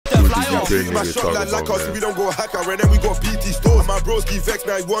shit niggas talking about, man. We don't go hacker, and then we got PT stores. My broski vex,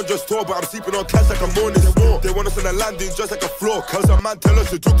 now he won't just talk, but I'm sleeping on cash like I'm on this war. They want us on the landing just like a floor, cause a man tell us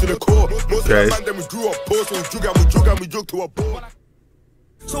to jug to the core. Most of the man, then we grew up poor, so we jug to a board.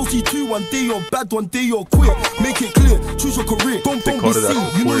 So see two, one day you're bad, one day you're quick. Make it clear, choose your career. Don't be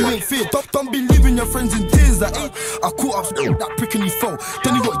seen, you know you ain't fear. Don't be leaving your friends in tears. Like, I caught up that prick and he fell.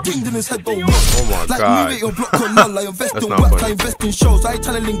 Then he got dinged in his head, don't work. Oh my like God. me, your block on none. I invest in work, I invest in shows. I ain't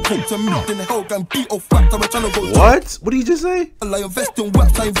trying to link coke to milk in hell, and beat off fact. I'm trying to go. What? What did you just say? I invest in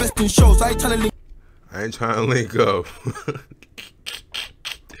work, I invest in shows. I ain't trying to link. I ain't trying to link up.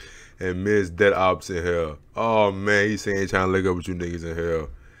 And Miz dead ops in hell. Oh man, he saying he ain't trying to link up with you niggas in hell.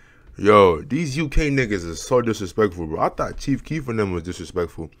 Yo, these UK niggas is so disrespectful, bro. I thought Chief Keef and them was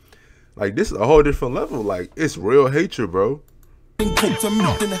disrespectful. Like, this is a whole different level. Like, it's real hatred, bro. Fill up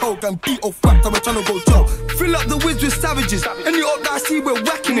the whiz with savages. Any up that I see, we're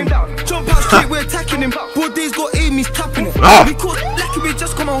whacking him. Jump out straight, we're attacking him. Broad days got Amy's tapping it. We caught lucky, we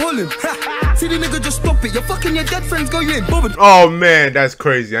just come on Holland. See the nigga, just stop it. You're fucking your dead friends, go, you ain't bothered. Oh man, that's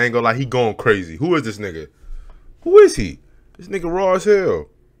crazy. I ain't gonna lie, he going crazy. Who is this nigga? Who is he? This nigga raw as hell.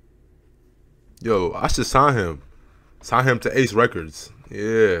 Yo, I should sign him. Sign him to Ace Records.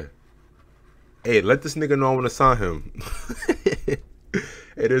 Yeah. Hey, let this nigga know I want to sign him.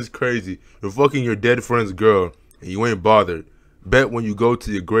 It is crazy. You're fucking your dead friend's girl and you ain't bothered. Bet when you go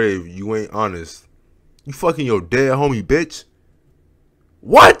to your grave, you ain't honest. You fucking your dead homie, bitch.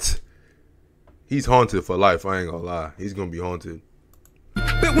 What? He's haunted for life. I ain't gonna lie. He's gonna be haunted.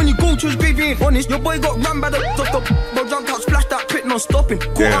 Bet when you go to his grave, you ain't honest. Your boy got ran by the bro, jumped out, splashed that pit, no stopping.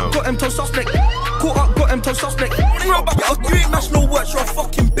 Caught up, got him to suspect. Caught up, got him to suspect. You ain't match no work, you're a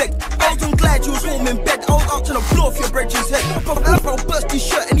fucking beg. I was glad you was home in bed. I was out to the floor for your bridge's head. Bro, burst his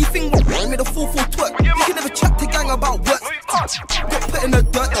shirt, anything wrong, made a full twerk. You can never chat to gang about work. Got put in the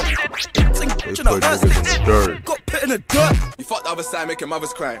dirt. Got put in the dirt. You fucked the other side, making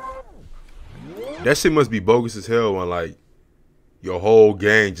mothers cry. That shit must be bogus as hell when, like, your whole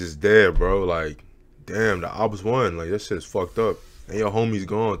gang just dead, bro. Like, damn, the ops won. Like, that shit is fucked up. And your homie's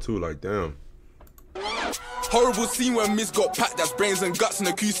gone, too. Like, damn. Horrible scene when Miz got packed, that's brains and guts and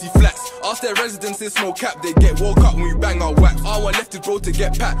the QC flats. Ask their residents, it's no cap, they get woke up when we bang our wax. R1 left his bro to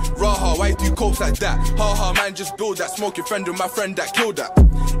get packed. Raha, why do you cope like that? Haha, man, just build that. Smoke your friend with my friend that killed that.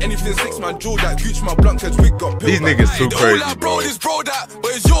 Anything 6 man, drill that. Gooch my blunt, cause wig got These niggas too crazy, bro. This bro that,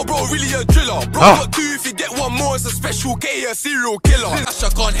 but is your bro really a driller? Bro got 2, if you get 1 more, it's a special K, a serial killer. Ash, I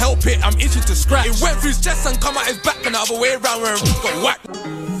can't help it, I'm itching to scratch. It went through his chest and come out his back, and the other way around where it got whacked.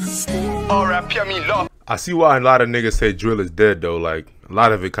 R.I.P. me love. I see why a lot of niggas say drill is dead, though. Like, a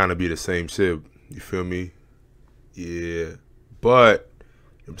lot of it kind of be the same shit. You feel me? Yeah. But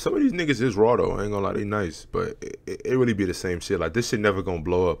some of these niggas is raw, though. I ain't gonna lie, they nice. But it really be the same shit. Like, this shit never gonna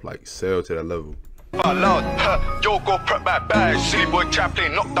blow up, like, sell to that level. Yo, go prep back bag. Silly boy trap play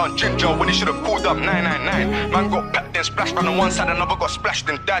knocked down ginger when he should have pulled up 999. Man got packed then splashed on the one side, another got splashed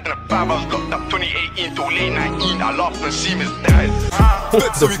and died in a 5 hours locked up 2018 till late 19. I laughed and see his died.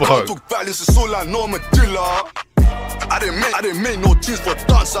 What the fuck? Talk violence, it's all I know, I'm a driller. I didn't make no tunes for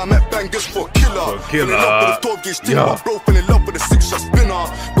dance, I met bangers for killer. Fell in love with the 12 gauge thing, my bro fell in love with the 6-shot spinner.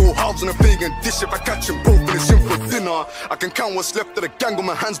 Go halves on a vegan dish, if I catch him both, finish him for dinner. I can count what's left of the gang on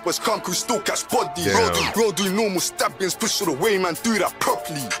my hands, but can't crew still catch body. Bro do normal stabbings, push all the way, man, do that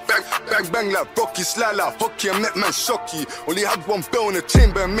properly. Bang, bang, bang like Rocky, slide like hockey, I met man shocky. Only had 1 bell in the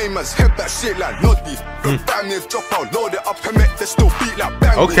chamber and made man's head that shit like Noddy. Bam near drop out, load it up and make they still beat like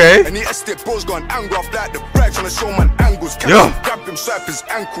bang. Okay. And the estate bros gone angry off like the brag, trying to show man angles. Grab him, swipe his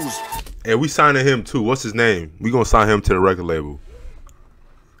ankles. And we signing him too. What's his name? We gonna sign him to the record label.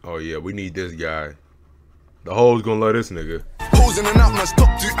 Oh yeah, we need this guy. The hoes gonna love this nigga. Posing and out, man's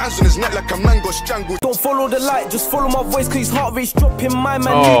top 2 hands on his neck like a man got strangled. Don't follow the light, just follow my voice, cause his heart rate's dropping. My man,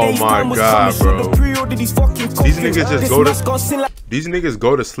 oh my god, bro. These niggas just go to these niggas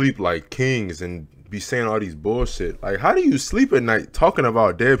go to sleep like kings and be saying all these bullshit. Like, how do you sleep at night talking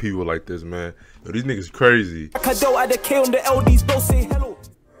about dead people like this, man? Yo, these niggas crazy.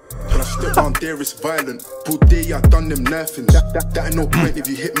 When I step down there, it's violent. Broad day, I done them knifing. That ain't no point if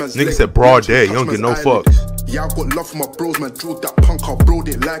you hit man's nigga said broad day, you don't get no fucks. Yeah, I got love for my bros, man. Drilled that punk, our bro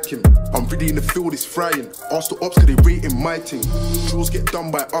didn't like him. I'm really in the field, it's frying. Ask the ops, cause they rating my thing. Drills get done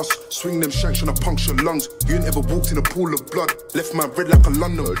by us. Swing them shanks, trying to puncture lungs. You ain't ever walked in a pool of blood. Left man red like a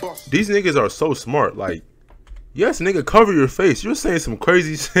London bus. These niggas are so smart. Like, yes, nigga, cover your face. You're saying some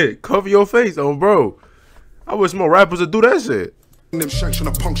crazy shit. Cover your face, bro. I wish more rappers would do that shit. Them shanks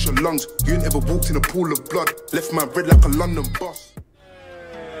trying to puncture lungs. You ain't ever walked in a pool of blood. Left man red like a London bus.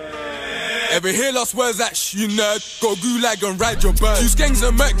 Ever hear lost words that you nerd? Go gulag and ride your bird. Two skanks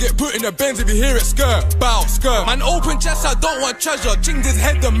and Merc get put in the Benz if you hear it skirt. Bow, skirt. Man, open chest, I don't want treasure. Chinged his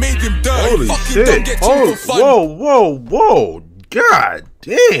head and made him dirt. Holy fucking shit. don't get for fun. Whoa. God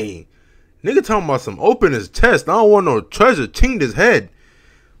dang. Nigga talking about some open his chest. I don't want no treasure. Chinged his head.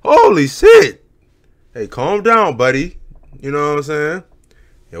 Holy shit. Hey, calm down, buddy. You know what I'm saying?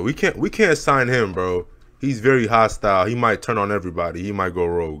 Yeah, we can't sign him, bro. He's very hostile. He might turn on everybody. He might go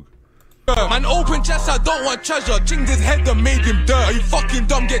rogue. Man, open chest, I don't want treasure. Chinged his head and made him dirt. Are you fucking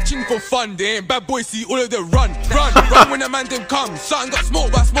dumb? Get chinged for fun. They ain't bad boys, see all of them run when the man them come. Something got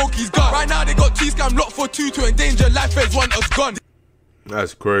smoked by Smokey's gun. Right now they got T-Scam locked for 2 to endanger life as one us gone.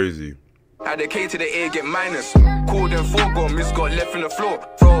 That's crazy. Add the K to the A, get minus. Called in 4, got miss, got left in the floor.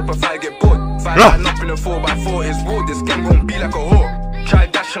 Throw up a 5, get bored. 5 line up in the 4x4, it's raw. This game gon' be like a whore. Try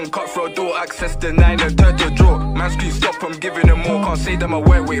dash and cut through a door, access the 9 and turn to draw. Man scream stop, I'm giving them more. Can't say them I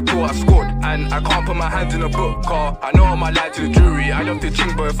went way, bro, I scored. And I can't put my hands in a book, car. I know I might lie to the jury. I love the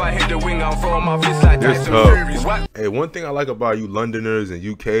ching, but if I hit the wing, I'm throwing my fist like Tyson Fury. Hey, one thing I like about you Londoners and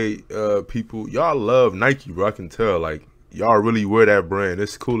UK people, y'all love Nike, bro. I can tell. Like, y'all really wear that brand.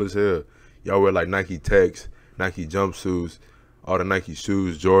 It's cool as hell. Y'all wear like Nike Techs, Nike jumpsuits, all the Nike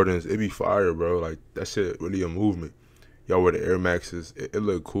shoes, Jordans. It be fire, bro. Like, that shit really a movement. Y'all wear the Air Maxes. It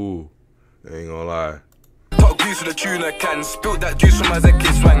look cool. I ain't gonna lie. Top grease with a tuna can. Spilled that juice from my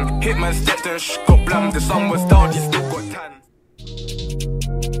Zeki swang. Hitman stepped and got blam. The sun was down, he still got tan.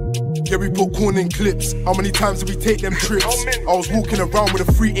 Yeah, we put corn in clips. How many times did we take them trips? I was walking around with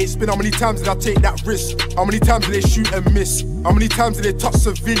a 3-8 spin. How many times did I take that risk? How many times did they shoot and miss? How many times did they touch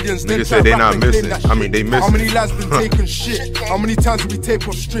civilians? Niggas say they not missing. I mean, they missing. How many lads been taking shit? How many times did we tape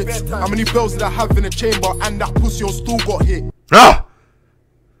off strips? How many bells did I have in the chamber? And that pussy on still got hit. Ah!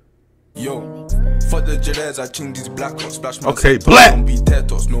 Yo, fuck the Jerez, I ching these black ops, splash my okay, black.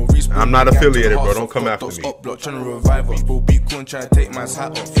 No I'm not affiliated, bro. Don't come after me. Block, trying to revive us. Bro, beat corn, trying to take man's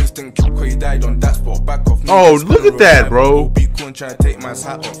hat off. Instant kill, he died on that spot. Back off. Oh, look at that, bro. Beat corn, trying to take man's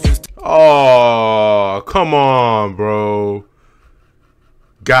hat off. Oh, come on, bro.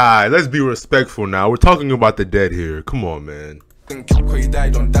 Guy, let's be respectful now. We're talking about the dead here. Come on, man. He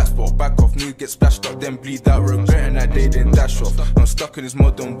died on that spot. Back off, new get splashed up, then bleed out. Regretting that they didn't dash off. I'm stuck in this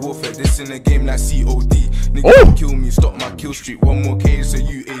modern warfare. This in a game like COD. Niggas kill me, stop my kill streak. One more K, so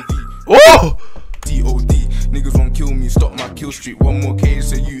UAV. Oh! COD. Niggas won't kill me, stop my kill streak. One more K,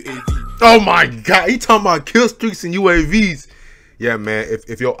 so UAV. Oh my god, he talking about kill streaks and UAVs. Yeah, man,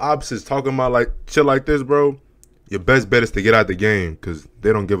 if your ops is talking about like shit like this, bro, your best bet is to get out the game, because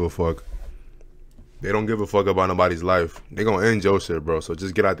they don't give a fuck. They don't give a fuck about nobody's life. They gonna end your shit, bro. So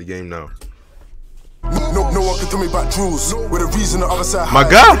just get out the game now. No one can tell me about drills. With a reason the other side my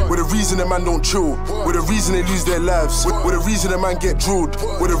God. With a reason the man don't chill. With a reason they lose their lives. With a reason the man get drilled.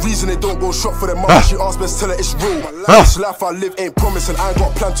 With a reason they don't go shot for their mom. She asks best tell her it's real. This life I live ain't promised and I ain't got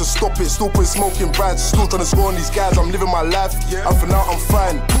a plan to stop it. Still putting smoking brads. Still trying to score on these guys. I'm living my life. And for now I'm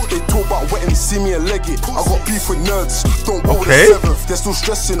fine. They talk about wetting, see me and leg it. I got beef with nerds. Don't go with the 7th. They're still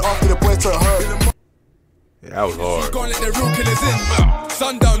stressing after the boy turn hurt. Yeah, that was hard. Gonna let the real killers in.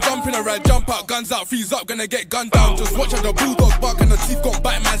 Sundown, jump in a ride, jump out, guns out, freeze up, gonna get gunned down. Just watch how the bulldogs bark and the teeth gon'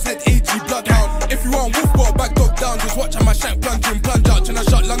 bite man's head, AG bloodhound. If you want wolf, got a back dog down. Just watch how my shank plunge in, plunge out. Tryna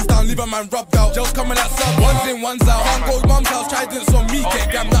shut lungs down, leave a man rubbed out. Gels coming out sub, one's in, one's out. One goes mum's house, tridents on me.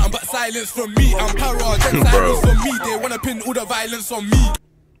 Get grabbed nothing but silence from me. I'm para, get silence from me. They wanna pin all the violence on me.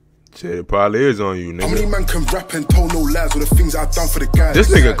 Shit, it probably is on you, nigga. How many man can rap and tell no lies with the things I've done for the guys? This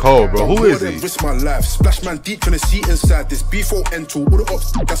nigga cold, bro. Who is he? Risk my life. Splash man deep trying to see inside this B4 N2. All the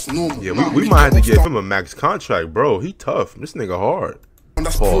ups, that's normal. Yeah, we might have to give him a max contract, bro. He tough. This nigga hard.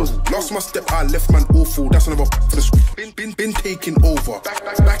 That's pause. Lost my step, I left man awful. That's another for the script. Been taking over.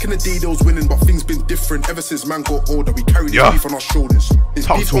 Back in the day, they was winning, but things been different. Ever since man got older, we carry the beef on our shoulders. It's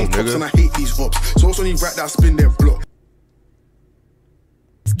beef on cops and I hate these ops. So it's only right that I spin their block.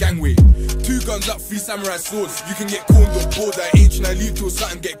 Gangway, 2 guns up, 3 samurai swords. You can get corned on board. I ain't tryna leave till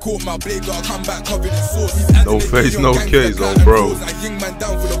something get caught. My blade gotta come back covered in sauce. No face, no case, on bro. I ying man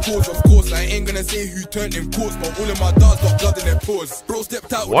down for the cause, of course. I ain't gonna say who turned him course, but all of my dogs got blood in their paws. Bro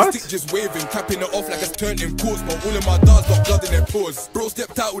stepped out with the stick just waving, capping it off like it's turned him course, but all of my dogs got blood in their paws. Bro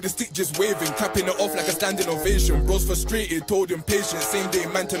stepped out with the stick just waving, capping it off like a standing ovation. Bro's frustrated, told him patient. Same day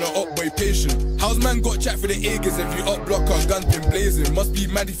man turn it up, boy patient. How's man got chat for the Aegis if you up block our guns been blazing? Must be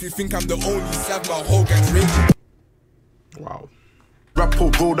mad if you think I'm the only slab, my whole gang's raging. Wow. Rap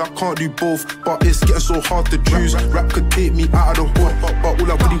or road, I can't do both, but it's getting so hard to choose. Rap could take me out of the hood, but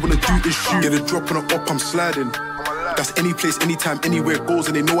all I really wanna do is shoot. Get a drop on a up, I'm sliding. That's any place, anytime, anywhere goes,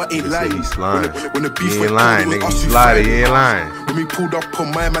 and they know I ain't lying. He's lying. When the beef He went ain't lying, cold, it nigga. was us He who lied. fried He it. ain't lying. When we pulled up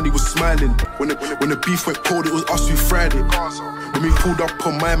on my man, he was smiling. When the beef went cold, it was us who fried it. When we pulled up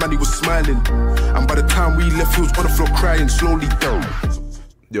on my man, he was smiling. And by the time we left, he was on the floor crying slowly down.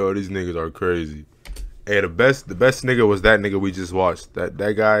 Yo, these niggas are crazy. Hey, the best nigga was that nigga we just watched.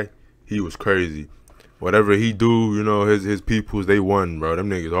 That guy, he was crazy. Whatever he do, you know, his peoples, they won, bro.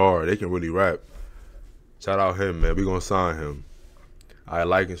 Them niggas hard. They can really rap. Shout out him, man. We gonna sign him. Alright,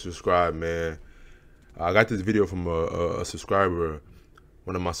 like and subscribe, man. I got this video from a subscriber,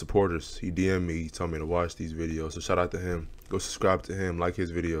 one of my supporters. He DM'd me, he told me to watch these videos. So shout out to him. Go subscribe to him, like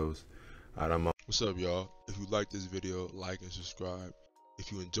his videos. Alright, I'm out. What's up, y'all? If you like this video, like and subscribe.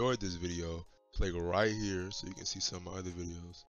 If you enjoyed this video, click right here so you can see some of my other videos.